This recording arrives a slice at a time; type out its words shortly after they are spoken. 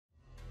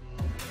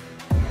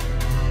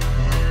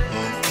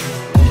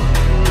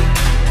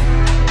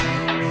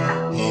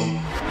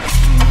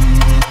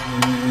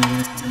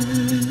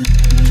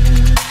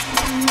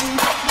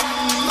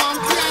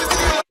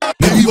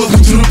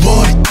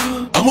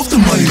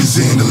is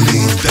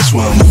lean, that's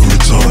why I'm over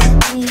retarded.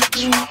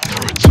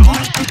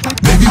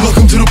 Baby,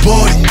 welcome to the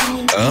party.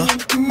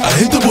 I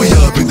hit the boy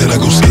up and then I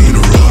go stay in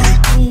a Rari.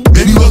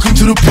 Baby, welcome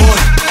to the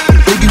party.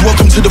 Baby,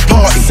 welcome to the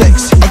party.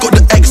 Sex. I got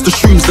the X, the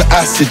shrooms, the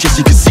acid. Yes,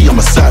 you can see I'm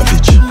a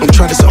savage. Don't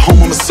try this at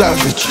home, I'm a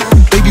savage.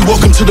 Baby,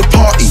 welcome to the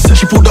party.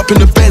 She pulled up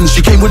in the Benz,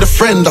 she came with a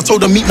friend. I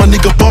told her meet my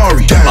nigga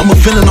Bari. I'm a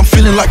villain, I'm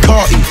feeling like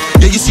Carti.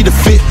 Yeah, you see the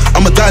fit,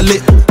 I'm a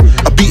dilate.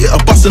 I beat it, I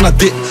bust and I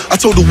dip. I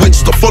told the witch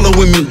stop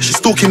following me. She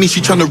stalking me,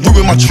 she tryna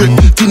ruin my trip.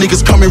 These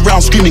niggas coming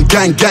round screaming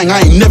gang, gang.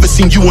 I ain't never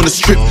seen you on a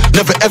strip.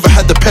 Never ever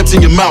had the peps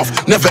in your mouth.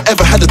 Never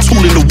ever had a tool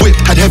in the whip.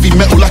 Had heavy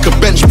metal like a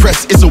bench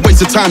press. It's a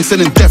waste of time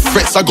sending death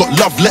threats. I got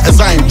love letters,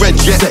 I ain't read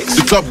yet.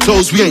 The club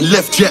closed, we ain't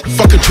left yet.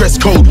 Fuck a dress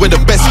code, we're the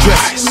best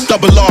dress.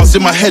 Double R's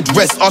in my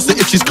headrest. Asked her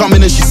if she's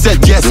coming and she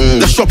said yes.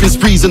 The shopping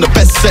sprees and the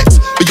best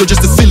sex. But you're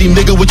just a silly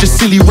nigga with your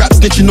silly rap,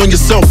 snitching on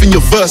yourself in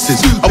your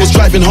verses. I was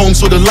driving home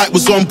so the light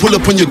was on. Pull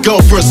up on your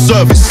girl for a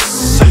service.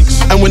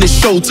 And when it's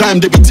showtime,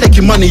 they be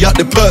taking money out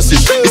their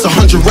purses. It's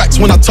 100 racks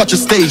when I touch a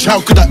stage.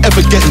 How could I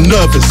ever get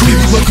nervous?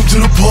 Baby, welcome to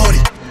the party.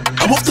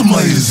 I'm off the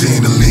Myers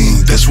and the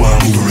lean, that's why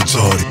I'm over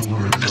retarded.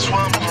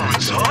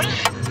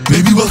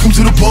 Baby, welcome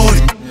to the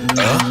party.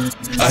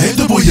 I hit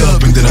the boy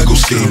up and then I go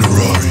stay in a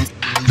Rari.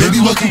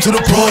 Baby, welcome to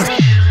the party.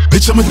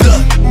 Bitch, I'm a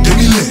duck, get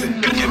me lit.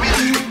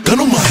 Gun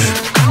on my head,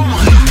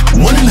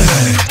 1.5,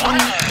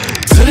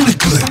 10 in the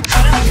clip.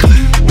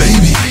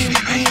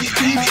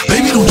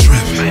 Baby, don't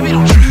trip.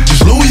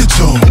 Just lower your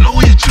tone,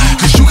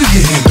 cause you can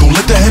get hit. Don't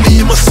let that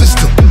Henny in my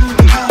system.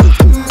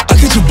 I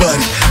get your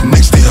body,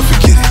 next day I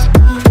forget it.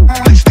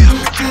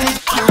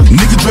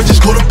 Nigga Dre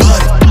just go to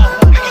party,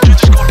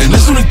 and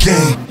that's on the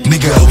game.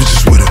 Nigga, I was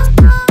just with him.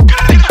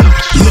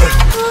 Look,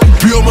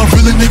 free all my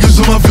villain niggas,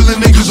 all my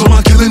villain niggas, all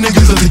my killing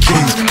niggas are the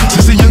kings.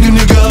 Since a younger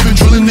nigga, I've been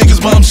drilling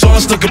niggas, but I'm so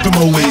stuck up in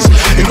my ways.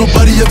 Ain't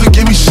nobody ever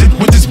gave me shit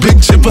with this big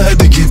chip, I had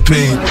to get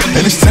paid.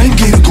 And it's time